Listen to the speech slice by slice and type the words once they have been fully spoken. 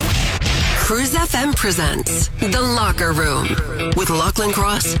Cruise FM presents The Locker Room with Lachlan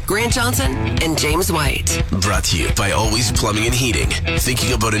Cross, Grant Johnson, and James White. Brought to you by Always Plumbing and Heating.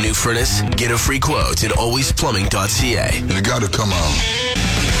 Thinking about a new furnace? Get a free quote at alwaysplumbing.ca. You gotta come on.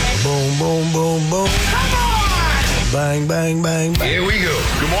 Boom, boom, boom, boom. Come on! Bang, bang, bang, bang. Here we go.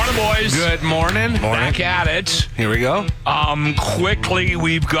 Good morning, boys. Good morning. Back at it. Here we go. Quickly,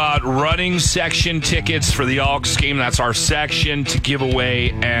 we've got running section tickets for the Elks game. That's our section to give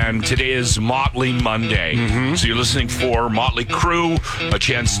away. And today is Motley Monday. So you're listening for Motley Crew, a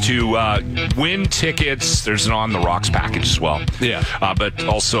chance to win tickets. There's an On the Rocks package as well. Yeah. But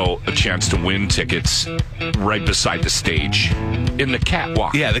also a chance to win tickets right beside the stage in the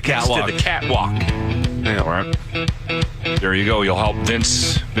catwalk. Yeah, the catwalk. The catwalk. Yeah, all right. There you go. You'll help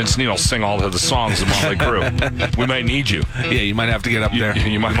Vince Neil sing all of the songs of Motley Crue. We might need you. Yeah, you might have to get up there.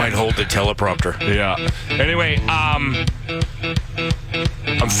 You might hold the teleprompter. Yeah. Anyway, I'm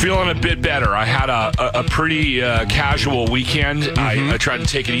feeling a bit better. I had a pretty casual weekend. I tried to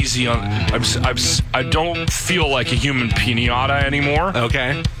take it easy on. I don't feel like a human pinata anymore.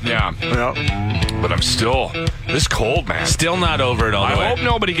 Okay. Yeah. But I'm still this cold, man. Still not over it all the way. I hope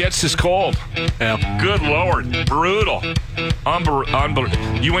nobody gets this cold. Yeah. Good Lord. Brutal.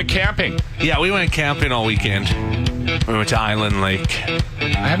 Unbelievable. You went camping? Yeah, we went camping all weekend. We went to Island Lake. I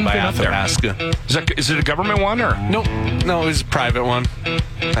haven't been up there. Athabasca. Is it a government one or? Nope. No, it was a private one.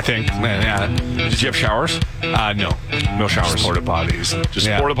 I think. Yeah. Did you have showers? No. No showers. Just porta potties. Just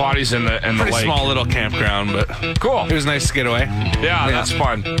porta potties in the Pretty lake. small little campground, but cool. It was nice to get away. Yeah, that's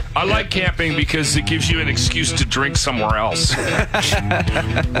fun. I like camping because it gives you an excuse to drink somewhere else.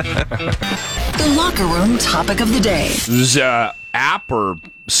 The Locker Room topic of the day. There's an app or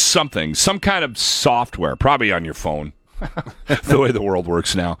something, some kind of software, probably on your phone, the way the world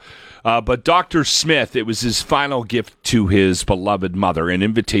works now. But Dr. Smith, it was his final gift to his beloved mother, an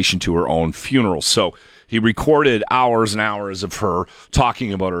invitation to her own funeral. So he recorded hours and hours of her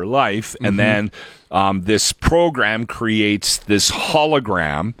talking about her life, and then this program creates this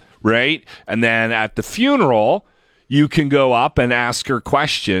hologram, right? And then at the funeral, you can go up and ask her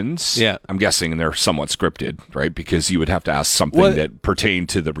questions. Yeah. I'm guessing they're somewhat scripted, right? Because you would have to ask something that pertained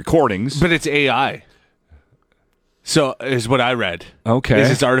to the recordings. But it's AI. So is what I read. Okay.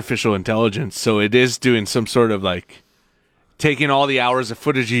 It's artificial intelligence. So it is doing some sort of like taking all the hours of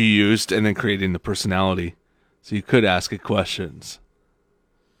footage you used and then creating the personality. So you could ask it questions.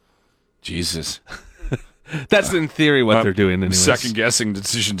 Jesus. That's in theory what they're doing anyways. Second guessing the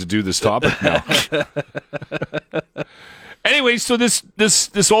decision to do this topic now. Anyway, so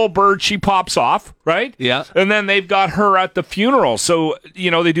this old bird, she pops off, right? Yeah. And then they've got her at the funeral. So,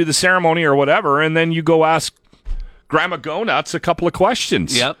 they do the ceremony or whatever, and then you go ask Grandma Go-Nuts a couple of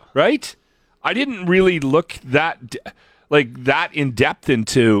questions. Yep. Right? I didn't really look that in depth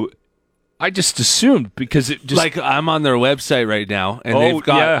into. I just assumed because it just like I'm on their website right now, and they've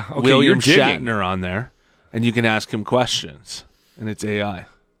got William Shatner on there, and you can ask him questions, and it's AI.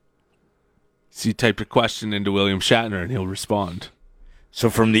 So you type your question into William Shatner, and he'll respond. So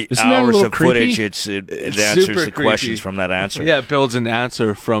from the Isn't that a hours little of creepy? footage, it It's answers super the creepy. questions from that answer. Yeah, it builds an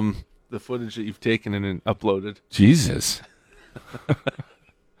answer from the footage that you've taken and uploaded. Jesus.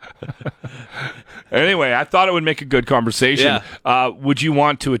 Anyway, I thought it would make a good conversation. Yeah. Would you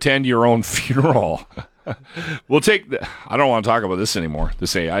want to attend your own funeral? We'll take. I don't want to talk about this anymore.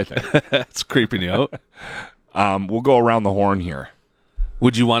 This AI thing. It's creeping you out. We'll go around the horn here.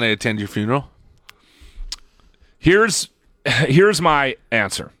 Would you want to attend your funeral? Here's my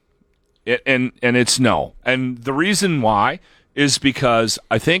answer, and it's no. And the reason why is because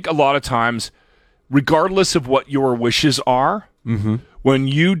I think a lot of times, regardless of what your wishes are, when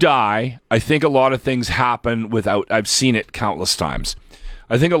you die, I think a lot of things happen without. I've seen it countless times.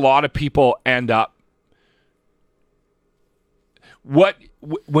 I think a lot of people end up when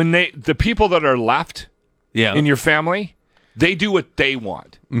the people that are left in your family, they do what they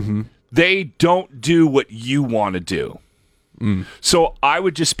want. They don't do what you want to do. So I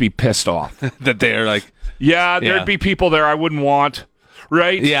would just be pissed off that they're like, there'd be people there I wouldn't want,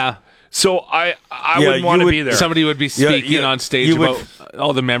 right? Yeah. So I wouldn't want to be there. Somebody would be speaking on stage about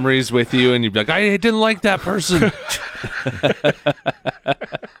all the memories with you, and you'd be like, I didn't like that person.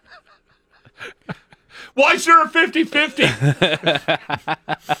 Why is there a 50-50?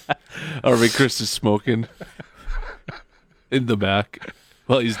 Harvey Chris is smoking in the back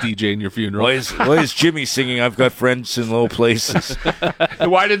while he's DJing your funeral. Why is Jimmy singing I've Got Friends in Low Places?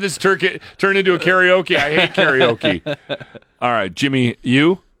 Why did this turn into a karaoke? I hate karaoke. All right, Jimmy,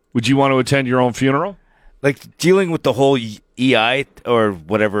 would you want to attend your own funeral? Like dealing with the whole EI or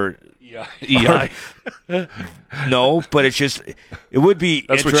whatever EI. No, but it's just it would be.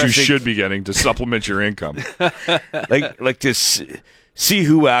 That's what you should be getting to supplement your income. like to see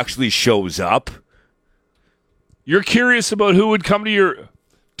who actually shows up. You're curious about who would come to your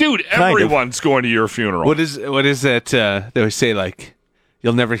dude. Everyone's going to your funeral. What is that? They always say like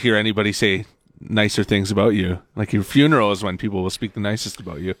you'll never hear anybody say nicer things about you. Like your funeral is when people will speak the nicest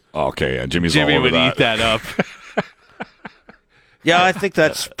about you. Okay, yeah, Jimmy would eat that up. Yeah, I think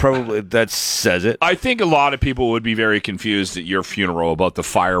that says it. I think a lot of people would be very confused at your funeral about the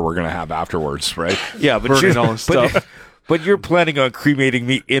fire we're going to have afterwards, right? Yeah, but you're planning on cremating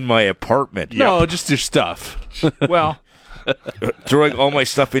me in my apartment. No, just your stuff. Well, throwing all my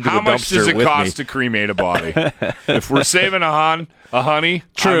stuff into the dumpster. How much does it cost to cremate a body? If we're saving a honey,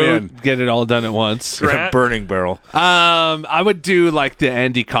 true, get it all done at once. A burning barrel. I would do like the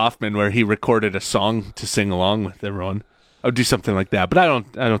Andy Kaufman where he recorded a song to sing along with everyone. I would do something like that, but I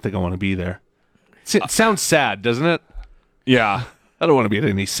don't think I want to be there. It sounds sad, doesn't it? Yeah, I don't want to be at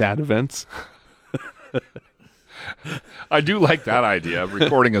any sad events. I do like that idea.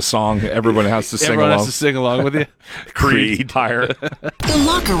 Recording a song, everyone has to sing along. Everyone has to sing along with you. Creed. Fire. The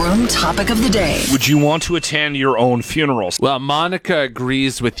locker room topic of the day. Would you want to attend your own funerals? Well, Monica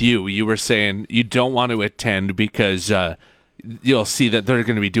agrees with you. You were saying you don't want to attend because you'll see that they're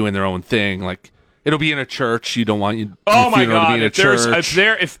going to be doing their own thing. Like it'll be in a church. You don't want your funeral to be in a church.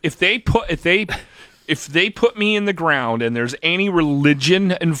 If they put me in the ground and there's any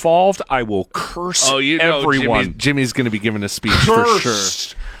religion involved, I will curse everyone. Jimmy's going to be giving a speech for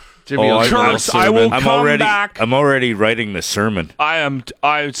sure. Jimmy, I will come back. I'm already writing the sermon.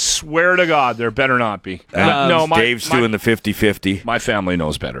 I swear to God, there better not be. Dave's doing the 50-50. My family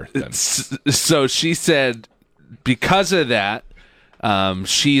knows better. So she said, because of that,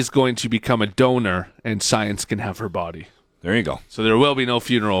 she's going to become a donor, and science can have her body. There you go. So there will be no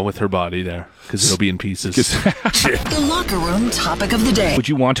funeral with her body there because it'll be in pieces. The locker room topic of the day. Would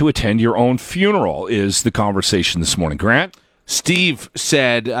you want to attend your own funeral is the conversation this morning. Grant? Steve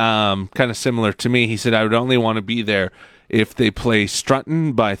said, kind of similar to me, he said, I would only want to be there if they play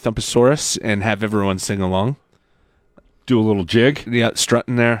Struttin' by Thumpasaurus and have everyone sing along. Do a little jig? Yeah,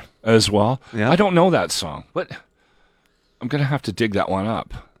 strutting there. As well? Yeah. I don't know that song, but I'm going to have to dig that one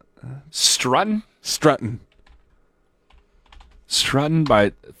up. Struttin'? Struttin' by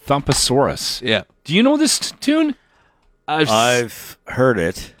Thumpasaurus. Yeah. Do you know this tune? I've heard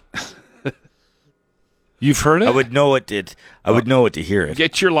it. You've heard it? I would know it. I would know it to hear it.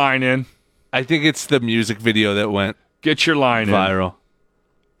 Get your line in. I think it's the music video that went Get your line viral.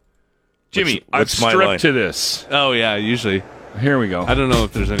 Jimmy, I've stripped to this. Oh, yeah, usually. Here we go. I don't know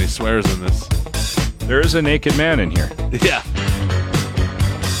if there's any swears in this. There is a naked man in here. Yeah.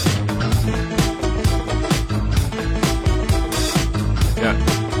 Yeah.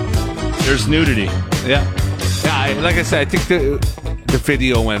 There's nudity. Yeah. Yeah, like I said, I think the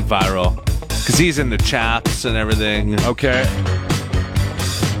video went viral because he's in the chaps and everything. Okay.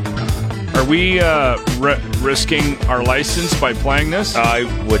 Are we risking our license by playing this? I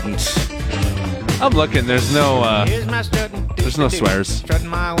wouldn't. I'm looking. There's no swears. Strutting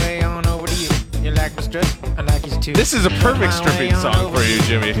my way on over to you. You like my strut? I like his too. This is a perfect stripping song for you,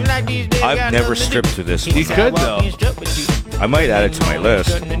 Jimmy. I've never stripped to this one. You could, though. I might add it to my list.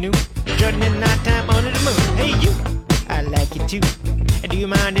 Strutting in nighttime under the moon. Hey, you. I like you too. And do you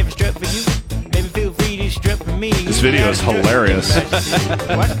mind if I strut for you? Baby, feel free to strut for me. This video is hilarious.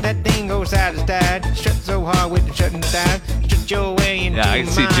 Watch that thing go side to side. Strut so hard with the strutting side. Strut your way into I can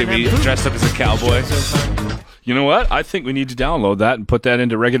see Jimmy dressed up as a cowboy. You know what? I think we need to download that and put that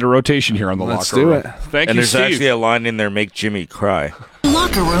into regular rotation here on the Let's locker do room. it. Thank and you, there's Steve. actually a line in there, make Jimmy cry.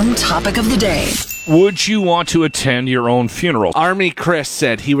 Locker room topic of the day. Would you want to attend your own funeral? Army Chris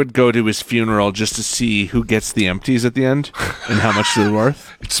said he would go to his funeral just to see who gets the empties at the end and how much they're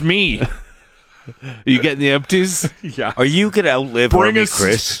worth. It's me. You getting the empties? Yeah. Are you going to outlive Army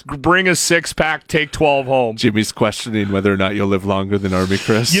Chris? Bring a 6-pack, take 12 home. Jimmy's questioning whether or not you'll live longer than Army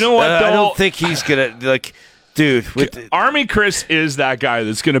Chris. You know what, though? I don't think he's going to, like... Dude, Army Chris is that guy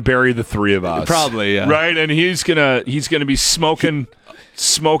that's going to bury the three of us. Probably, yeah. Right? And he's gonna be smoking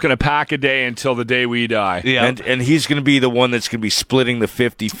a pack a day until the day we die. Yeah. And he's going to be the one that's going to be splitting the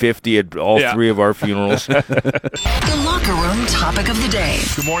 50-50 at all three of our funerals. The locker room topic of the day.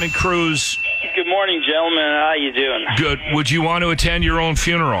 Good morning, Cruz. Good morning, gentlemen. How you doing? Good. Would you want to attend your own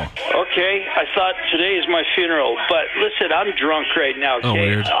funeral? Okay. I thought today is my funeral, but listen, I'm drunk right now, okay? Oh,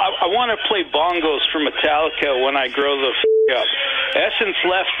 weird. I want to play bongos for Metallica when I grow the up. Essence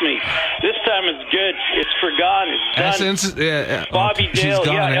left me. This time it's good. It's forgone. It's done. Essence? Yeah. Bobby Dale. She's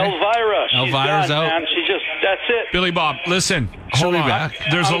gone, Elvira. Elvira's she's gone, out. man. That's it. Billy Bob, listen. Hold on. back.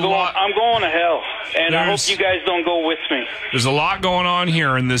 There's a lot. I'm going to hell, and I hope you guys don't go with me. There's a lot going on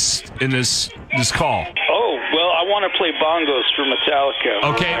here in this call. Oh, well, I want to play bongos for Metallica.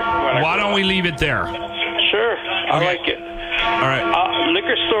 Okay. Why don't we leave it there? Sure. I like it. All right.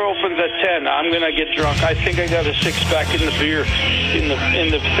 Liquor store opens at 10. I'm gonna get drunk. I think I got a 6-pack in the beer in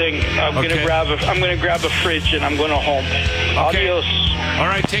the thing. I'm gonna grab a fridge and I'm going home. Okay. Adios. All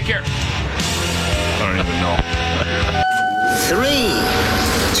right. Take care. I don't even know. 3,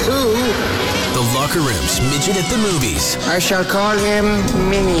 2. The Locker Room's Midget at the Movies. I shall call him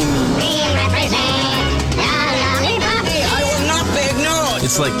Mini. I will not be ignored.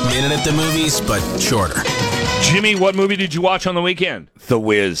 It's like Minute at the Movies, but shorter. Jimmy, what movie did you watch on the weekend? The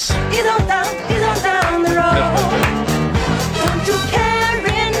Wiz. He's on down the road. Don't you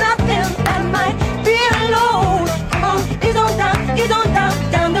carry nothing that might be alone. He's on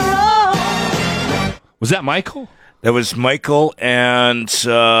down the road. Was that Michael? That was Michael and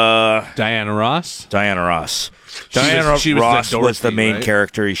Diana Ross. Diana Ross. She was Ross the was the Dorothy, main right?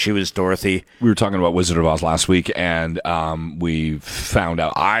 character. She was Dorothy. We were talking about Wizard of Oz last week, and we found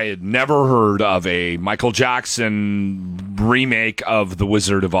out I had never heard of a Michael Jackson remake of The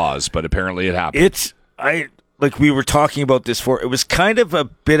Wizard of Oz, but apparently it happened. We were talking about this it was kind of a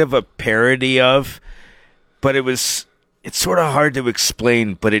bit of a parody of, but it's sort of hard to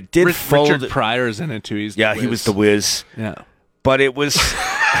explain, but it did follow. Richard Pryor's in it too. He was the Wiz. Yeah. But it was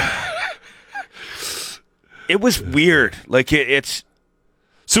it was weird. Like it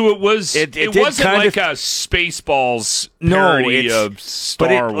wasn't like a Spaceballs parody of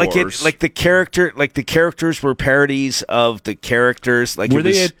Star Wars. The characters were parodies of the characters. Like, were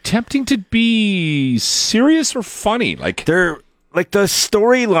they attempting to be serious or funny? The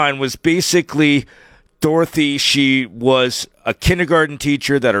storyline was basically Dorothy. She was a kindergarten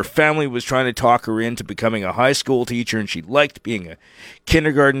teacher that her family was trying to talk her into becoming a high school teacher, and she liked being a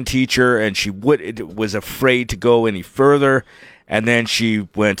kindergarten teacher, and she was afraid to go any further. And then she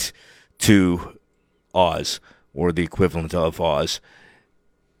went to Oz, or the equivalent of Oz.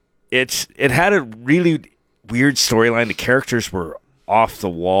 It had a really weird storyline. The characters were off the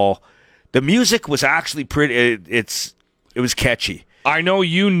wall. The music was actually pretty. It was catchy. I know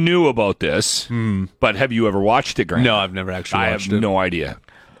you knew about this, but have you ever watched it, Grant? No, I've never actually watched it. I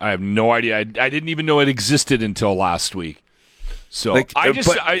have no idea. I didn't even know it existed until last week. So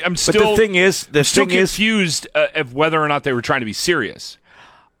I'm still confused of whether or not they were trying to be serious.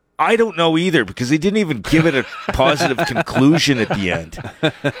 I don't know either, because they didn't even give it a positive conclusion at the end.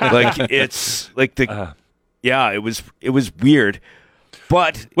 It was weird.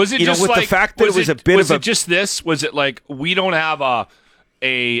 But was it just with the fact that it was a bit was of it just this? Was it like we don't have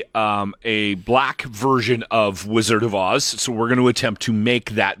a black version of Wizard of Oz, so we're going to attempt to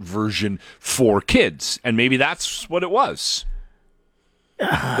make that version for kids, and maybe that's what it was.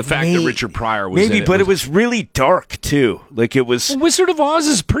 The fact that Richard Pryor was in it, but it was really dark too. Like it was. Wizard of Oz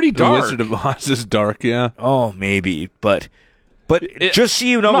is pretty dark. The Wizard of Oz is dark, yeah. Oh, maybe, but just so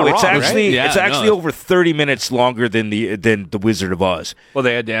you know, it's actually over 30 minutes longer than the Wizard of Oz. Well,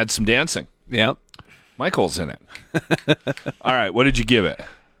 they had to add some dancing. Yeah, Michael's in it. All right, what did you give it?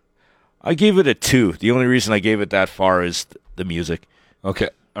 I gave it a 2. The only reason I gave it that far is the music. Okay.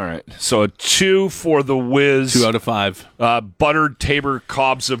 All right, so a 2 for The Wiz. 2 out of 5. Buttered Tabor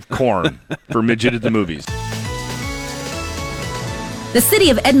cobs of corn for Midget at the Movies. The City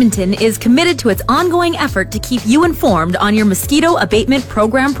of Edmonton is committed to its ongoing effort to keep you informed on your mosquito abatement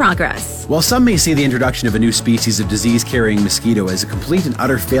program progress. While some may see the introduction of a new species of disease-carrying mosquito as a complete and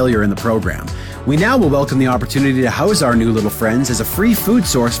utter failure in the program, we now will welcome the opportunity to house our new little friends as a free food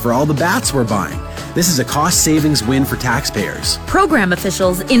source for all the bats we're buying. This is a cost savings win for taxpayers. Program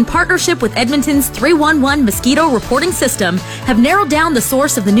officials, in partnership with Edmonton's 311 mosquito reporting system, have narrowed down the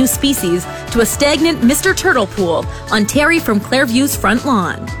source of the new species to a stagnant Mr. Turtle pool on Terry from Clairview's front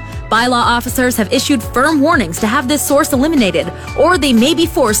lawn. Bylaw officers have issued firm warnings to have this source eliminated, or they may be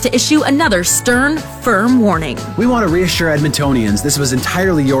forced to issue another stern, firm warning. We want to reassure Edmontonians this was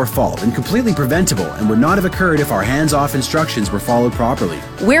entirely your fault and completely preventable, and would not have occurred if our hands-off instructions were followed properly.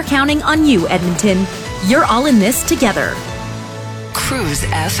 We're counting on you, Edmonton. You're all in this together. Cruise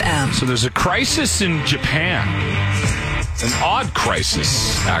FM. So there's a crisis in Japan. An odd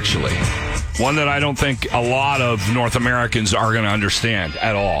crisis, actually. One that I don't think a lot of North Americans are going to understand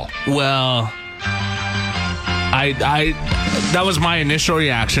at all. Well, That was my initial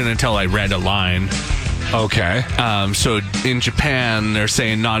reaction until I read a line. Okay. So in Japan, they're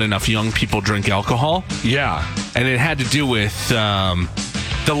saying not enough young people drink alcohol. Yeah. And it had to do with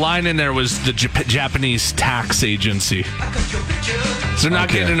the line in there was the Japanese tax agency. So they're not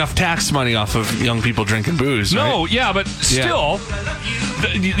getting enough tax money off of young people drinking booze. No, right? yeah, but still,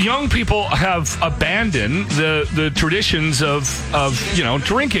 the young people have abandoned the traditions of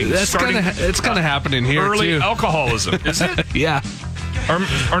drinking. It's kind of happening here early too. Alcoholism, is it? Yeah.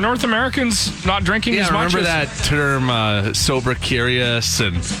 Are North Americans not drinking as much? Remember that term, sober curious,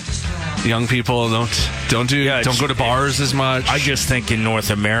 and young people don't go to bars as much. I just think in North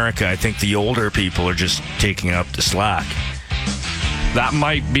America, I think the older people are just taking up the slack. That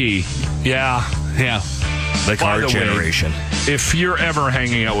might be, yeah. Like our generation. If you're ever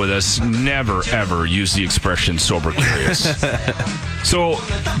hanging out with us, never ever use the expression sober curious. So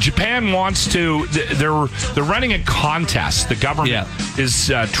Japan wants to. They're running a contest. The government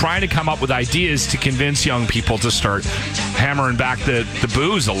is trying to come up with ideas to convince young people to start hammering back the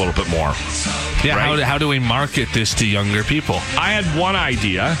booze a little bit more. Yeah, right? How do we market this to younger people? I had one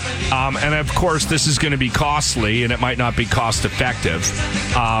idea, and of course this is going to be costly, and it might not be cost effective,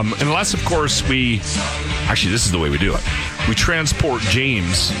 unless of course actually this is the way we do it. We transport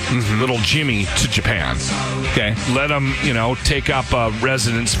James, little Jimmy, to Japan. Okay. Let him, take up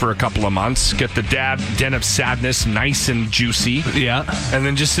residence for a couple of months. Get the Den of Sadness nice and juicy. Yeah. And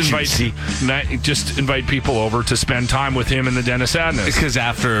then just invite people over to spend time with him in the Den of Sadness. Because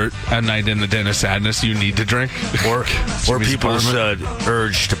after a night in the Den of Sadness, you need to drink. Or people's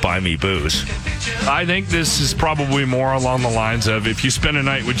urge to buy me booze. I think this is probably more along the lines of if you spend a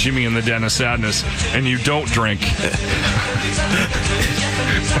night with Jimmy in the Den of Sadness and you don't drink...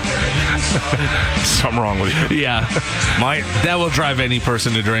 Something wrong with you. Yeah. That will drive any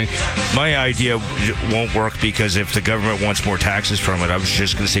person to drink. My idea won't work because if the government wants more taxes from it, I was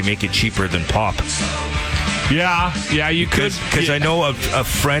just going to say make it cheaper than pop. Yeah, you could. Because I know a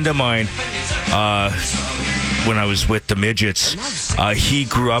friend of mine, when I was with the midgets, he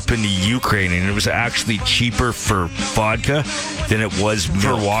grew up in the Ukraine, and it was actually cheaper for vodka than it was milk.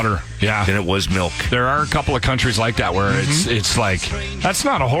 For water. Yeah. Than it was milk. There are a couple of countries like that where it's like, that's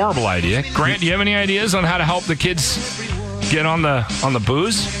not a horrible idea. Grant, do you have any ideas on how to help the kids get on the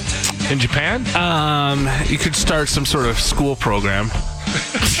booze in Japan? You could start some sort of school program.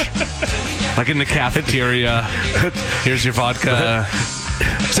 Like in the cafeteria. Here's your vodka.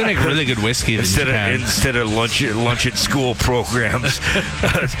 They make really good whiskey instead of lunch at school programs.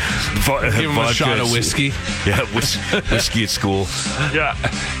 Give them a shot of whiskey. Yeah, whiskey at school. Yeah,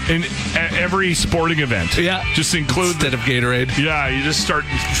 in every sporting event. Yeah, just include instead of Gatorade. Yeah, you just start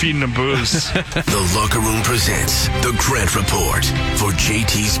feeding them booze. The Locker Room presents The Grant Report for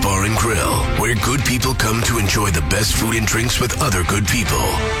JT's Bar and Grill, where good people come to enjoy the best food and drinks with other good people.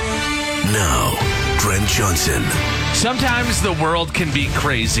 Now, Grant Johnson. Sometimes the world can be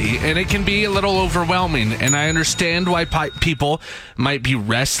crazy, and it can be a little overwhelming, and I understand why people might be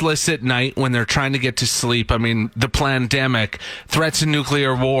restless at night when they're trying to get to sleep. I mean, the pandemic, threats of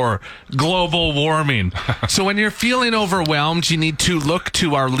nuclear war, global warming. So when you're feeling overwhelmed, you need to look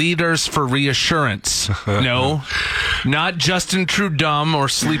to our leaders for reassurance. No, not Justin Trudeau or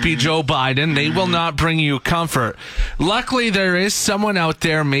Sleepy Joe Biden. They will not bring you comfort. Luckily, there is someone out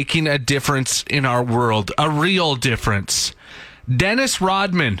there making a difference in our world, a real difference. Dennis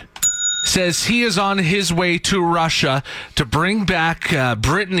Rodman says he is on his way to Russia to bring back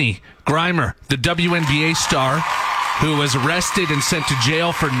Brittany Griner, the WNBA star, who was arrested and sent to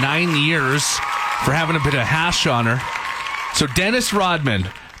jail for 9 years for having a bit of hash on her. So Dennis Rodman,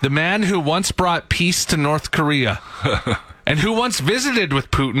 the man who once brought peace to North Korea and who once visited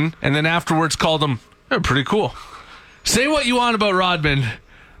with Putin and then afterwards called him pretty cool. Say what you want about Rodman.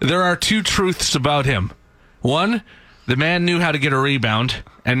 There are two truths about him. One, the man knew how to get a rebound.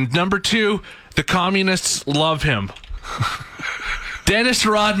 And number two, the communists love him. Dennis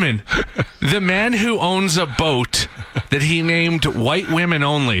Rodman, the man who owns a boat that he named White Women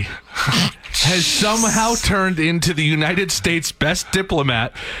Only, has somehow turned into the United States' best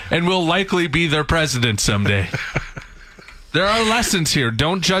diplomat and will likely be their president someday. There are lessons here.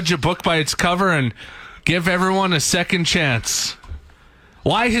 Don't judge a book by its cover and give everyone a second chance.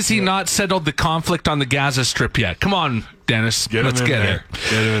 Why has he not settled the conflict on the Gaza Strip yet? Come on, Dennis. Let's get it.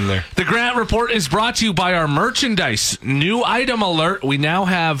 Get him in there. The Grant Report is brought to you by our merchandise. New item alert. We now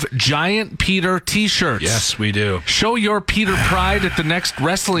have Giant Peter t-shirts. Yes, we do. Show your Peter pride at the next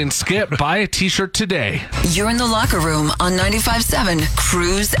wrestling skip. Buy a t-shirt today. You're in the Locker Room on 95.7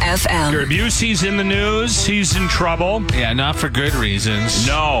 Cruise FM. Gary Busey's in the news. He's in trouble. Yeah, not for good reasons.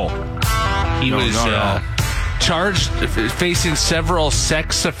 No. He was charged, facing several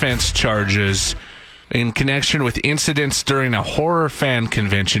sex offense charges in connection with incidents during a horror fan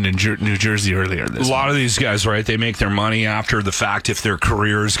convention in New Jersey earlier this month. A lot of these guys, right, they make their money after the fact if their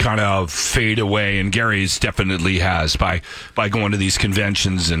careers kind of fade away, and Gary's definitely has by going to these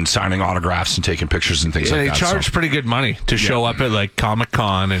conventions and signing autographs and taking pictures and things like that. They charge pretty good money to show up at like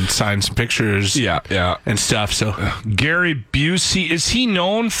Comic-Con and sign some pictures and stuff. So Gary Busey, is he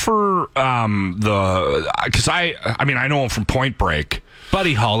known for because I mean I know him from Point Break.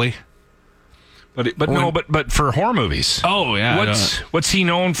 Buddy Holly. But for horror movies. Oh yeah. What's he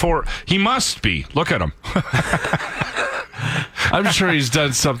known for? He must be. Look at him. I'm sure he's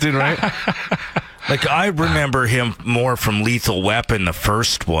done something right. Like I remember him more from Lethal Weapon, the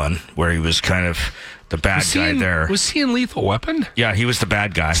first one, where he was kind of the bad guy there. Was he in Lethal Weapon? Yeah, he was the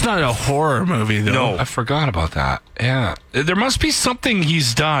bad guy. It's not a horror movie though. No, I forgot about that. Yeah, there must be something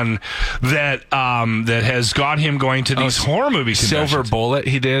he's done that that has got him going to these horror movie conventions. Silver Bullet,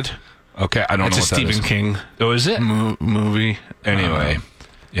 he did. Okay, I don't know what that is. It's a Stephen King. Oh, is it? Movie. Anyway.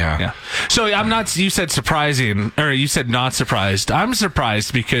 Yeah. So I'm not, you said surprising, or you said not surprised. I'm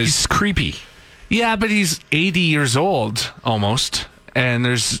surprised because he's creepy. Yeah, but he's 80 years old almost, and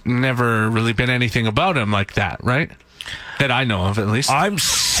there's never really been anything about him like that, right? That I know of, at least. I'm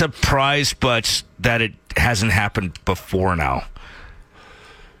surprised, but that it hasn't happened before now.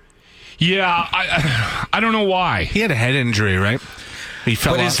 Yeah, I don't know why. He had a head injury, right? He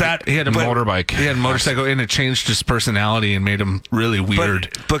fell off. He had a motorbike. He had a motorcycle, and it changed his personality and made him really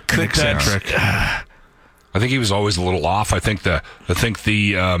weird. But could eccentric. I think he was always a little off. I think the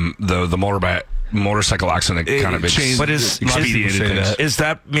motorcycle accident kind of changed. But is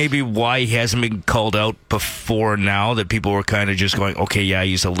that maybe why he hasn't been called out before now? That people were kind of just going, okay, yeah,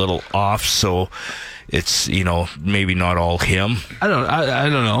 he's a little off, so it's maybe not all him. I don't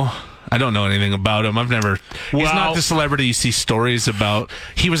know. I don't know anything about him. He's not the celebrity you see stories about.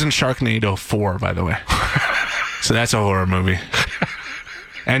 He was in Sharknado 4, by the way. So that's a horror movie.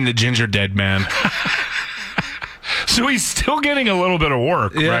 And The Ginger Dead Man. So he's still getting a little bit of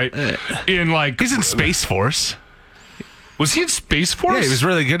work, right? He's in Space Force. Was he in Space Force? Yeah, he was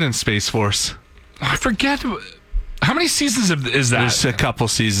really good in Space Force. I forget. How many seasons is that? There's a couple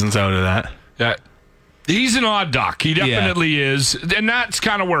seasons out of that. Yeah. He's an odd duck. He definitely is. And that's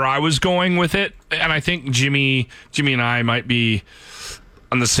kind of where I was going with it. And I think Jimmy and I might be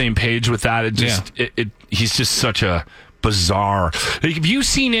on the same page with that. He's just such a bizarre. Have you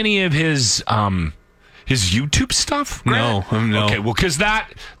seen any of his YouTube stuff, Grant? No. Okay, well, because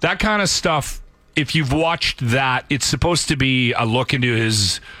that kind of stuff, if you've watched that, it's supposed to be a look into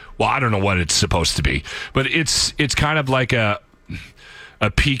his, well, I don't know what it's supposed to be, but it's kind of like a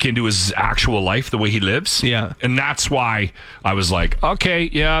peek into his actual life, the way he lives. Yeah. And that's why I was like, okay,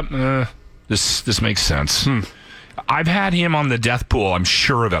 this makes sense. I've had him on the death pool. I'm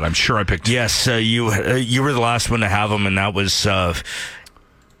sure of it. I'm sure I picked him. Yes, you were the last one to have him, and that was...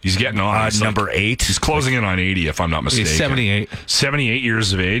 he's getting on. Number 8. He's closing in on 80, if I'm not mistaken. He's 78. 78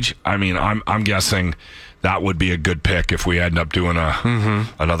 years of age. I mean, I'm guessing that would be a good pick if we end up doing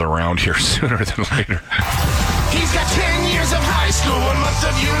another round here sooner than later. He's got 10 years of high school, a month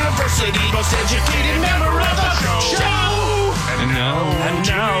of university, most educated member of the show. And now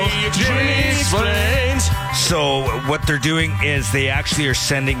Jimmy explains. So what they're doing is they actually are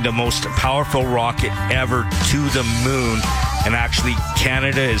sending the most powerful rocket ever to the moon. And actually,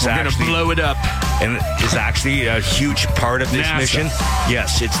 Canada is going to blow it up. And is actually a huge part of this mission.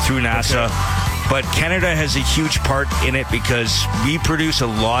 Yes, it's through NASA. Okay. But Canada has a huge part in it because we produce a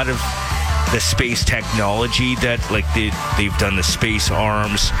lot of the space technology that, like, they've done the space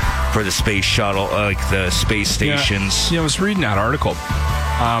arms for the space shuttle, like the space stations. Yeah, I was reading that article.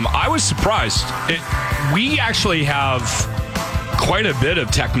 I was surprised. We actually have quite a bit of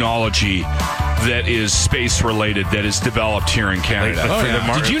technology that is space related that is developed here in Canada.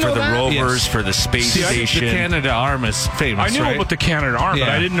 Did you know for the rovers, for the space station? The Canada Arm is famous. I knew about the Canada Arm, but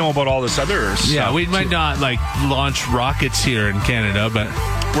I didn't know about all this other stuff. Yeah, we might not launch rockets here in Canada, but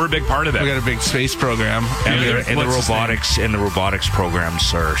we're a big part of it. We got a big space program, and the robotics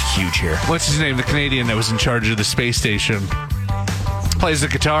programs are huge here. What's his name? The Canadian that was in charge of the space station plays the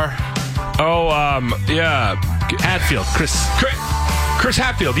guitar. Hadfield, Chris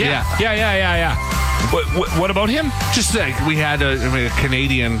Hadfield, yeah. What about him? Just like we had a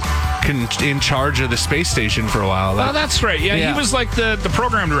Canadian in charge of the space station for a while. Oh, that's right. Yeah, he was like the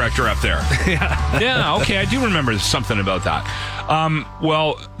program director up there. Yeah, okay, I do remember something about that.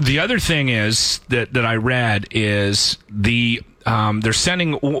 Well, the other thing is that I read is they're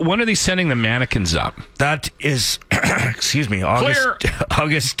sending. When are they sending the mannequins up? That is excuse me,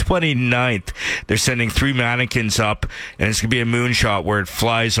 August 29th, they're sending 3 mannequins up, and it's going to be a moonshot where it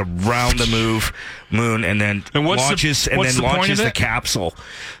flies around the moon and then launches the capsule.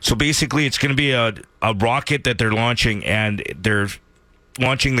 So basically, it's going to be a rocket that they're launching, and they're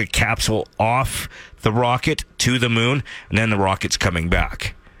launching the capsule off the rocket to the moon, and then the rocket's coming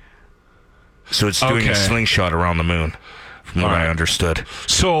back. So it's doing a slingshot around the moon, from what I understood.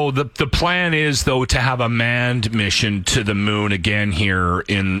 So the plan is, though, to have a manned mission to the moon again here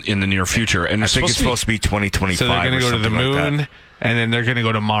in the near future. And I think it's supposed to be 2025. So they're going to go to the moon, like and then they're going to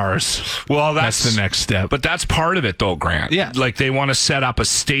go to Mars. Well, that's the next step. But that's part of it, though, Grant. Yeah. Like, they want to set up a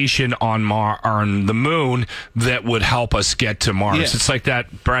station on the moon that would help us get to Mars. Yeah. It's like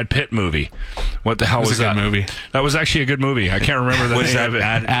that Brad Pitt movie. What the hell was that movie? That was actually a good movie. I can't remember the name of it.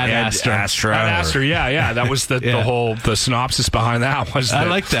 Ad Astra. Yeah. That was the synopsis behind that. I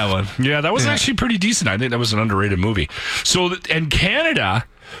like that one. Yeah, that was actually pretty decent. I think that was an underrated movie. So, and Canada,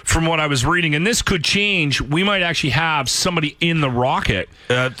 from what I was reading, and this could change, we might actually have somebody in the rocket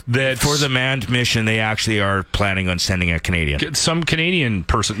that for the manned mission, they actually are planning on sending a Canadian. Some Canadian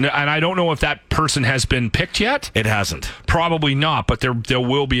person. And I don't know if that person has been picked yet. It hasn't. Probably not, but there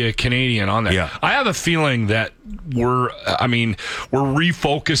will be a Canadian on there. Yeah. I have a feeling that we're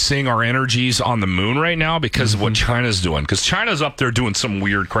refocusing our energies on the moon right now because of what China's doing. Because China's up there doing some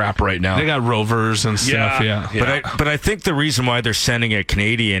weird crap right now. They got rovers and stuff, yeah. But I think the reason why they're sending a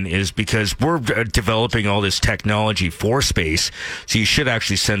Canadian is because we're developing all this technology for space, so you should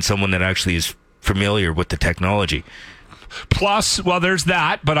actually send someone that actually is familiar with the technology. Plus, well, there's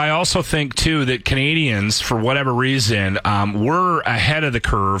that, but I also think, too, that Canadians, for whatever reason, we're ahead of the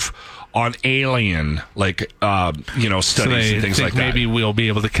curve on alien, studies and things like that. Maybe we'll be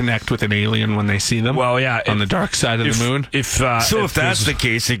able to connect with an alien when they see them. Well, yeah, on the dark side of the moon. If that's the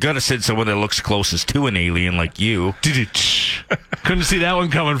case, you got to send someone that looks closest to an alien, like you. Couldn't see that one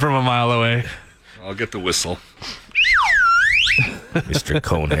coming from a mile away. I'll get the whistle. Mr.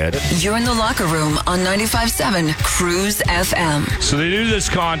 Conehead. You're in the locker room on 95.7 Cruise FM. So they do this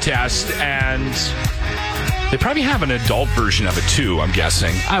contest, and they probably have an adult version of it too, I'm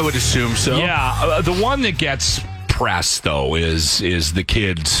guessing. I would assume so. Yeah, the one that gets press, though, is the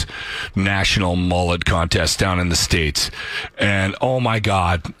kids' national mullet contest down in the States. And oh my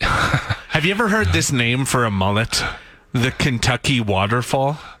God. Have you ever heard this name for a mullet? The Kentucky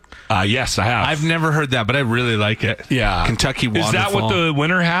Waterfall? Yes, I have. I've never heard that, but I really like it. Yeah. Kentucky Waterfall. Is that what the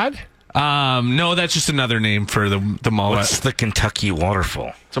winner had? No, that's just another name for the mullet. What's the Kentucky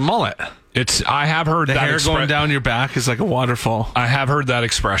Waterfall? It's a mullet. I have heard the that hair going down your back is like a waterfall. I have heard that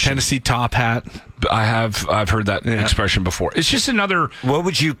expression. Tennessee top hat. I've heard that expression before. It's just another. What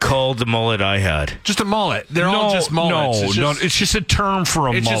would you call the mullet I had? Just a mullet. They're all just mullets. It's just a term for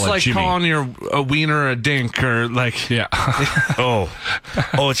a mullet. It's just like Jimmy. calling a wiener a dink or like oh,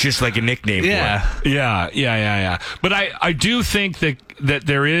 it's just like a nickname. Yeah. But I do think that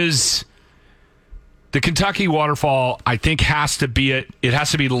there is. The Kentucky Waterfall, I think, has to be it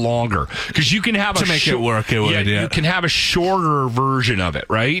has to be longer because you can have to make it work. It would, you can have a shorter version of it,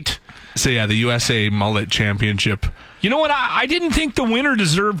 right? So the USA Mullet Championship. You know what? I didn't think the winner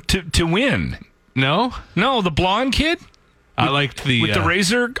deserved to win. No, the blonde kid. I liked the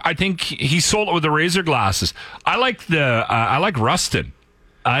razor. I think he sold it with the razor glasses. I like Rustin.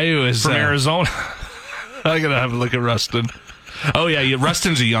 I was from Arizona. I gotta have a look at Rustin. Oh yeah,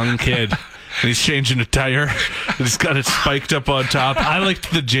 Rustin's a young kid. And he's changing a tire. And he's got it spiked up on top. I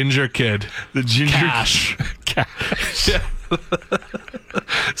liked the ginger kid. The ginger Cash. Yeah.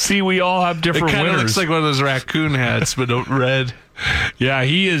 See, we all have different winners. It kind of looks like one of those raccoon hats, but red. Yeah,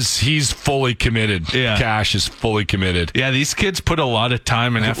 he's fully committed. Yeah. Cash is fully committed. Yeah, these kids put a lot of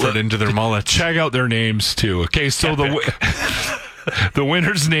time and effort into their mullets. Check out their names, too. Okay, so the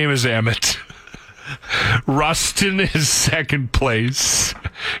winner's name is Emmett. Rustin is second place.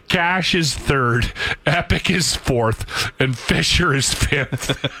 Cash is third. Epic is fourth. And Fisher is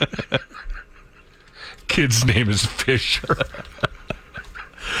fifth. Kid's name is Fisher.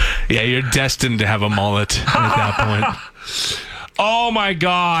 Yeah, you're destined to have a mullet at that point. Oh, my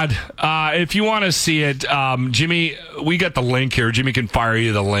God. If you want to see it, Jimmy, we got the link here. Jimmy can fire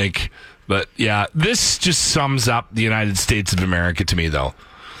you the link. But, yeah, this just sums up the United States of America to me, though.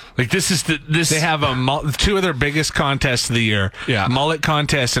 Like, They have two of their biggest contests of the year. Yeah. Mullet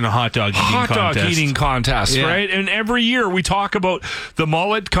contest and a hot dog eating contest. Hot dog eating contest, yeah. Right? And every year we talk about the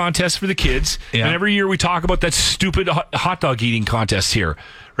mullet contest for the kids. Yeah. And every year we talk about that stupid hot dog eating contest here.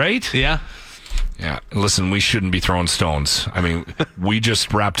 Right? Yeah. Yeah, listen, we shouldn't be throwing stones. I mean, we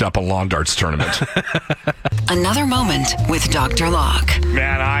just wrapped up a lawn darts tournament. Another moment with Dr. Locke.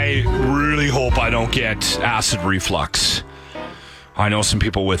 Man, I really hope I don't get acid reflux. I know some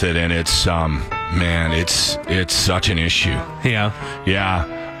people with it, and it's, man, it's such an issue. Yeah. Yeah.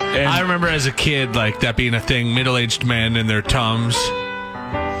 And I remember as a kid, like, that being a thing, middle-aged men in their Tums,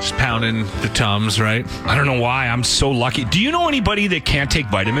 just pounding the Tums, right? I don't know why. I'm so lucky. Do you know anybody that can't take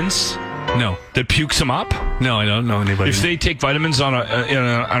vitamins? No. That pukes them up? No, I don't know anybody. If they take vitamins on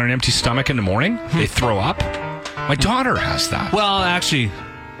an empty stomach in the morning, they throw up. My daughter has that. Well, actually,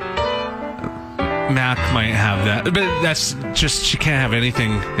 Mac might have that. But that's just, she can't have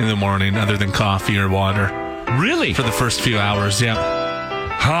anything in the morning other than coffee or water. Really? For the first few hours, yeah.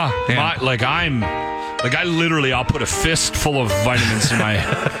 Huh. Yeah. I'll put a fist full of vitamins in my...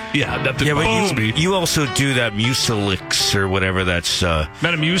 Yeah, nothing but you also do that Mucilix or whatever that's...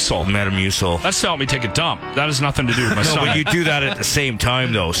 Metamucil. That's to help me take a dump. That has nothing to do with my stomach. No, but you do that at the same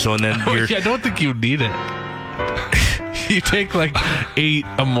time, though, so and then you're... I don't think you need it. You take like 8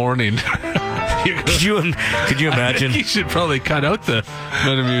 a morning. Could you imagine? You should probably cut out the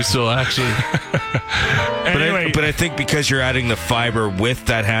Metamucil, actually. But I think because you're adding the fiber with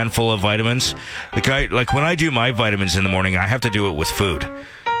that handful of vitamins, like when I do my vitamins in the morning, I have to do it with food.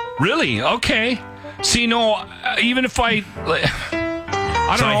 Really? Okay. See, no, even if I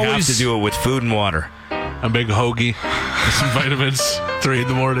have to do it with food and water. A big hoagie with some vitamins, 3 in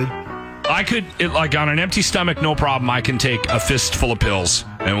the morning. I could, on an empty stomach, no problem. I can take a fistful of pills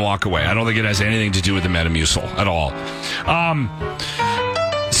and walk away. I don't think it has anything to do with the Metamucil at all.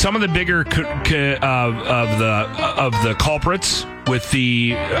 Some of the bigger of the culprits with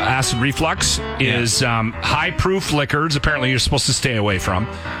the acid reflux is high proof liquors. Apparently, you're supposed to stay away from.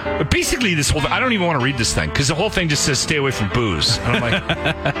 But basically, I don't even want to read this thing because the whole thing just says stay away from booze. And I'm like,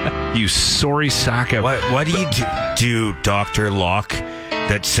 you sorry sack of. Why do you do Dr. Locke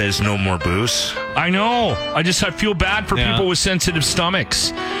that says no more booze? I know. I feel bad for people with sensitive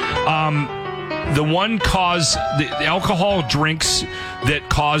stomachs. The alcohol drinks that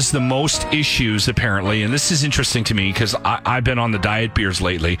cause the most issues, apparently, and this is interesting to me because I've been on the diet beers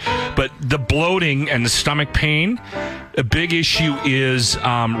lately, but the bloating and the stomach pain, a big issue is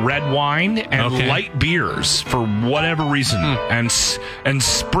red wine and light beers for whatever reason, and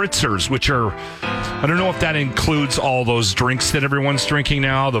spritzers, which are, I don't know if that includes all those drinks that everyone's drinking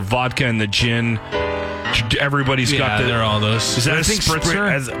now, the vodka and the gin. Everybody's got they're all those. Is that a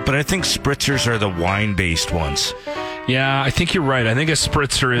spritzer? But I think spritzers are the wine-based ones. Yeah, I think you're right. I think a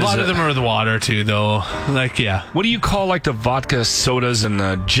spritzer is... A lot of them are the water, too, though. What do you call, the vodka sodas and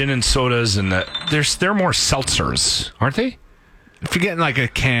the gin and sodas and they're more seltzers, aren't they? If you're getting, a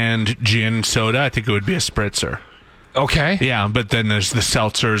canned gin soda, I think it would be a spritzer. Okay. Yeah, but then there's the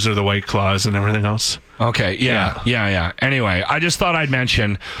seltzers or the White Claws and everything else. Okay, yeah. Anyway, I just thought I'd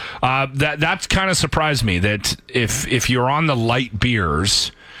mention that kind of surprised me that if you're on the light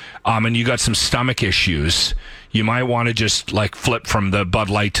beers and you got some stomach issues, you might want to just flip from the Bud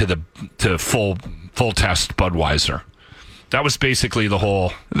Light to full test Budweiser. That was basically the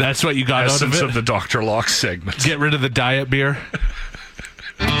whole. That's what you got out of it? Of the Dr. Locke segment. Get rid of the diet beer.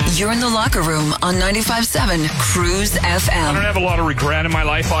 You're in the locker room on 95.7 Cruise FM. I don't have a lot of regret in my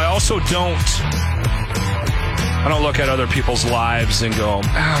life. I also don't look at other people's lives and go,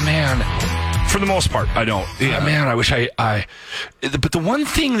 oh, man. For the most part, I don't. Yeah, man, I wish I. But the one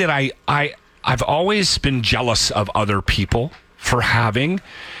thing that I've always been jealous of other people for having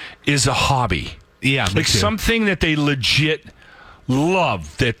is a hobby. Yeah, something that they legit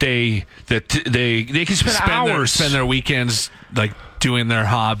love, that they can spend their weekends doing their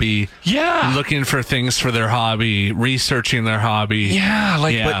hobby, looking for things for their hobby, researching their hobby.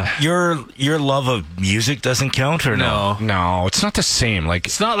 But your love of music doesn't count, or no, it's not the same.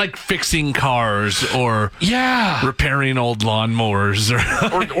 It's not like fixing cars or repairing old lawnmowers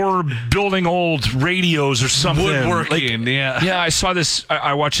or building old radios or something. Woodworking, I saw this.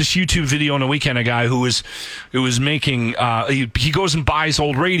 I watched this YouTube video on the weekend. A guy who was making he goes and buys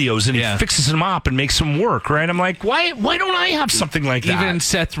old radios and he fixes them up and makes them work. Right? I'm like, why don't I have something like that? Even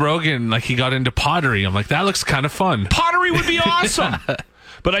Seth Rogen, he got into pottery. I'm like, that looks kind of fun. Pottery would be awesome.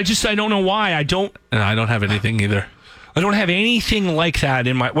 But I don't know why. And I don't have anything either. I don't have anything like that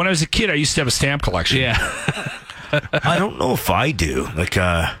in my... When I was a kid, I used to have a stamp collection. Yeah. I don't know if I do.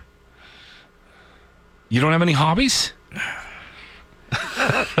 You don't have any hobbies?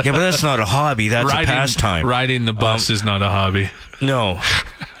 Yeah, but that's not a hobby. That's a pastime. Riding the bus is not a hobby. No.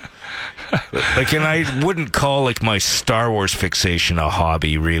 And I wouldn't call my Star Wars fixation a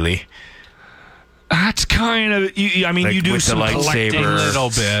hobby, really. That's kind of. I mean, Like you do with the some lightsaber. collecting. A little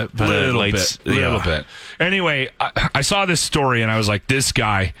bit, but Little bit. Anyway, I saw this story and I was like, this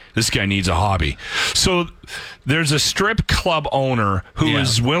guy needs a hobby. So there's a strip club owner who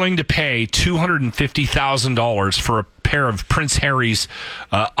is willing to pay $250,000 for a pair of Prince Harry's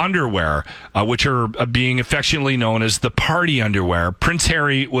underwear, which are being affectionately known as the party underwear. Prince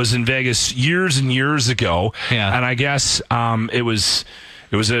Harry was in Vegas years and years ago, and I guess it was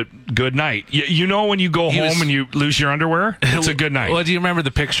a good night. You know when you go home and you lose your underwear? It's a good night. Well, do you remember the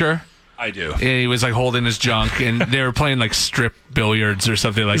picture? I do. He was like holding his junk, and they were playing like strip billiards or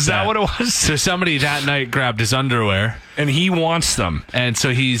something like that. Is that what it was? So somebody that night grabbed his underwear, and he wants them. And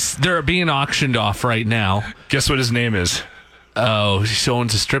so they're being auctioned off right now. Guess what his name is? Oh, he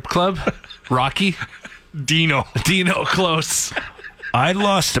owns a strip club? Rocky? Dino, close. I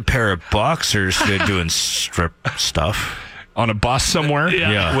lost a pair of boxers. They're doing strip stuff. On a bus somewhere?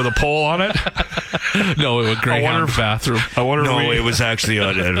 Yeah. With a pole on it? No, it was Greyhound bathroom. It was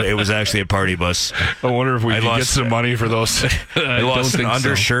actually a party bus. I wonder if we could get some money for those. I lost an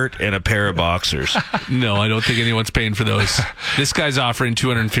undershirt and a pair of boxers. No, I don't think anyone's paying for those. This guy's offering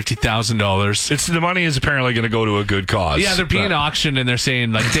 $250,000. The money is apparently going to go to a good cause. Yeah, they're being auctioned and they're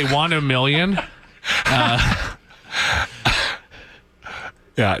saying like they want $1 million.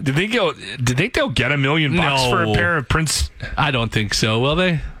 Yeah, do they think they'll get $1 million for a pair of Prince? I don't think so. Will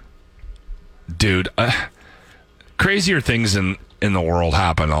they? Dude, crazier things in the world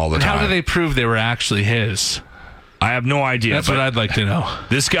happen all the time. How do they prove they were actually his? I have no idea. That's what I'd like to know.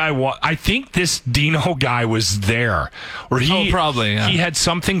 This guy, I think this Dino guy was there, or probably. Yeah. He had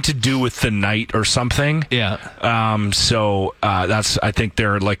something to do with the night or something. Yeah. So I think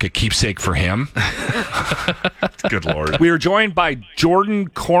they're like a keepsake for him. Good Lord. We are joined by Jordan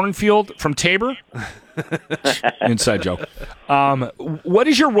Cornfield from Tabor. Inside joke. What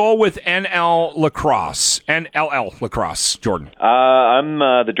is your role with NLL Lacrosse, Jordan? I'm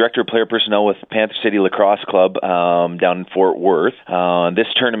the director of player personnel with Panther City Lacrosse Club down in Fort Worth. This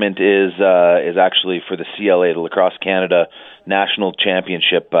tournament is actually for the CLA, the Lacrosse Canada National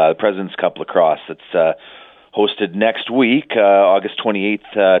Championship, the President's Cup Lacrosse. It's hosted next week, August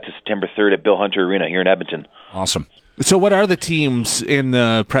 28th to September 3rd at Bill Hunter Arena here in Edmonton. Awesome. So what are the teams in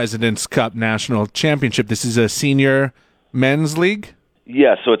the President's Cup National Championship? This is a senior men's league?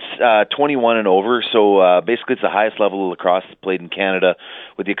 Yeah, so it's 21 and over. So basically it's the highest level of lacrosse played in Canada,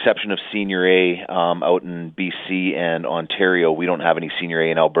 with the exception of Senior A out in BC and Ontario. We don't have any Senior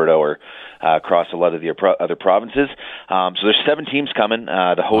A in Alberta or across a lot of the other provinces. So there's 7 teams coming.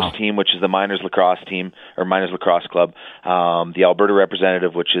 The host team, which is the Miners Lacrosse team, or Miners Lacrosse Club. The Alberta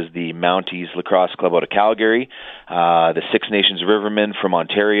representative, which is the Mounties Lacrosse Club out of Calgary. The Six Nations Rivermen from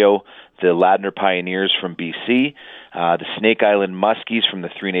Ontario. The Ladner Pioneers from BC. The Snake Island Muskies from the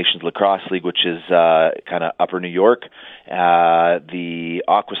Three Nations Lacrosse League, which is kind of upper New York. The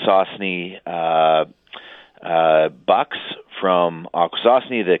Akwesasne Bucks from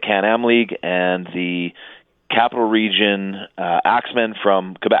Akwesasne, the Can-Am League, and the Capital Region Axemen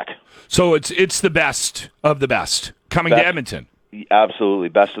from Quebec. So it's the best of the best coming to Edmonton. Absolutely,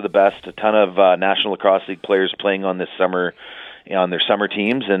 best of the best. A ton of National Lacrosse League players playing on this summer, on their summer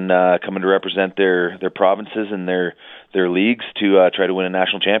teams, and coming to represent their provinces and their leagues to try to win a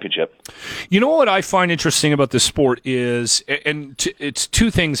national championship. You know what I find interesting about this sport is, it's two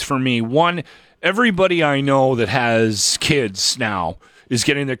things for me. One, everybody I know that has kids now is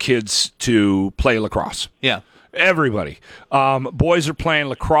getting their kids to play lacrosse. Yeah. Everybody. Boys are playing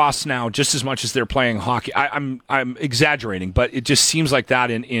lacrosse now just as much as they're playing hockey. I'm exaggerating, but it just seems like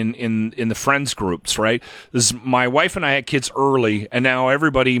that in the friends groups, right? My wife and I had kids early, and now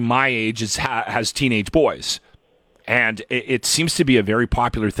everybody my age has teenage boys. And it seems to be a very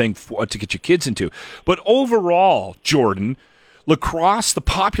popular thing to get your kids into. But overall, Jordan, lacrosse, the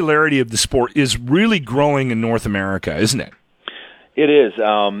popularity of the sport is really growing in North America, isn't it? It is.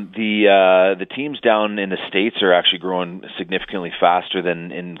 The teams down in the States are actually growing significantly faster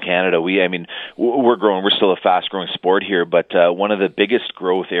than in Canada. We're growing. We're still a fast-growing sport here, but one of the biggest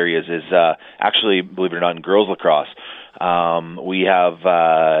growth areas is actually, believe it or not, in girls lacrosse. We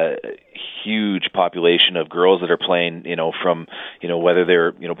have huge population of girls that are playing, from whether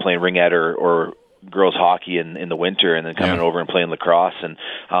they're playing ringette or girls hockey in the winter, and then coming over and playing lacrosse, and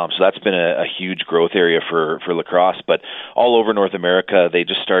so that's been a huge growth area for lacrosse. But all over North America, they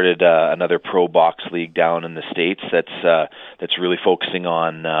just started another pro box league down in the States that's really focusing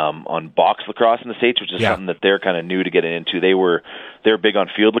on box lacrosse in the States, which is something that they're kind of new to getting into. They're big on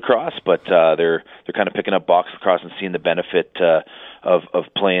field lacrosse, but they're kind of picking up box lacrosse and seeing the benefit of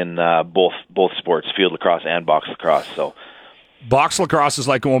playing both sports, field lacrosse and box lacrosse. So Box lacrosse is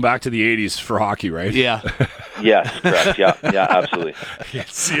like going back to the 80s for hockey, right? Yeah. Yes, correct. Yeah, absolutely.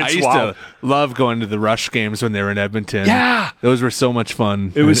 I used to love going to the Rush games when they were in Edmonton. Yeah. Those were so much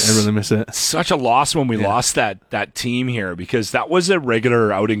fun. I really miss it. Such a loss when we lost that team here, because that was a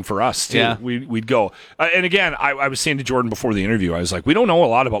regular outing for us, too. Yeah. We'd go. And again, I was saying to Jordan before the interview, I was like, we don't know a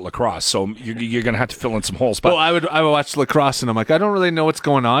lot about lacrosse, so you're going to have to fill in some holes. But I would watch lacrosse, and I'm like, I don't really know what's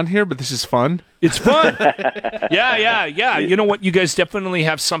going on here, but this is fun. It's fun. Yeah. You know what? You guys definitely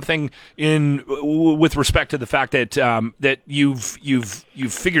have something in with respect to the fact that that you've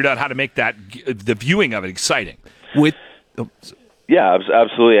figured out how to make the viewing of it exciting. Yeah,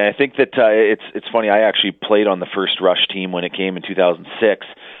 absolutely. I think that it's funny. I actually played on the first Rush team when it came in 2006.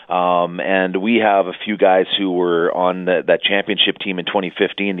 And we have a few guys who were on that championship team in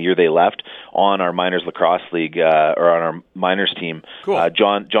 2015, the year they left, on our minors lacrosse league, or on our minors team. Cool.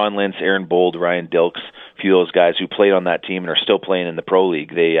 John Lintz, Aaron Bold, Ryan Dilks, a few of those guys who played on that team and are still playing in the pro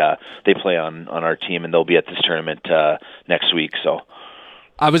league. They play on our team, and they'll be at this tournament next week. So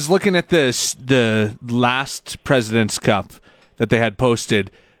I was looking at the last President's Cup that they had posted,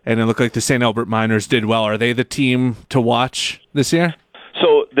 and it looked like the St. Albert Miners did well. Are they the team to watch this year?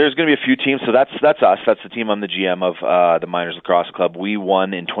 So there's going to be a few teams. So that's us. That's the team. I'm the GM of the Miners Lacrosse Club. We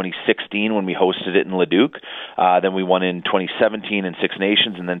won in 2016 when we hosted it in Leduc. Then we won in 2017 in Six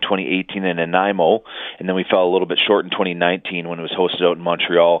Nations, and then 2018 in Nanaimo. And then we fell a little bit short in 2019 when it was hosted out in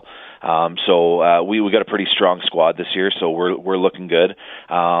Montreal. So we got a pretty strong squad this year, so we're looking good.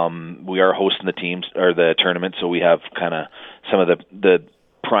 We are hosting the teams or the tournament, so we have kind of some of the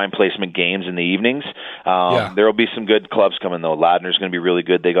prime placement games in the evenings. There will be some good clubs coming, though. Ladner's going to be really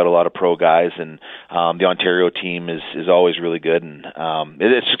good. They got a lot of pro guys, and the Ontario team is always really good. And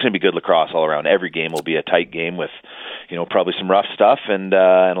it's just going to be good lacrosse all around. Every game will be a tight game with, probably some rough stuff and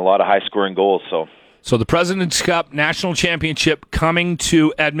a lot of high-scoring goals. So the President's Cup National Championship coming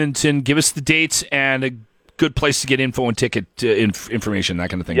to Edmonton. Give us the dates and a good place to get info and ticket information, that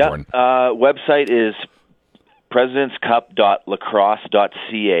kind of thing, Jordan. Website is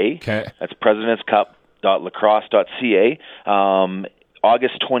presidentscup.lacrosse.ca. Okay. That's presidentscup.lacrosse.ca.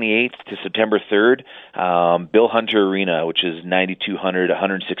 August 28th to September 3rd, Bill Hunter Arena, which is 9200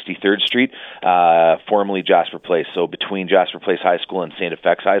 163rd Street, formerly Jasper Place. So between Jasper Place High School and St.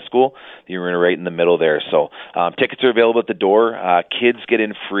 FX High School, the arena right in the middle there. So tickets are available at the door. Kids get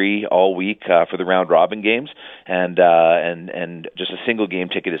in free all week for the round robin games, and just a single game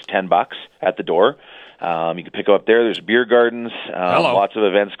ticket is $10 at the door. You can pick up there. There's beer gardens, lots of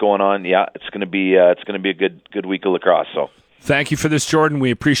events going on. Yeah, it's going to be a good week of lacrosse. So. Thank you for this, Jordan.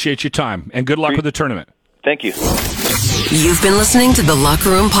 We appreciate your time, and good luck with the tournament. Thank you. You've been listening to the Locker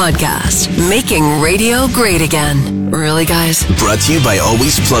Room Podcast, making radio great again. Really, guys? Brought to you by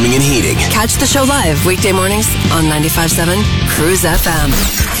Always Plumbing and Heating. Catch the show live weekday mornings on 95.7 Cruise FM.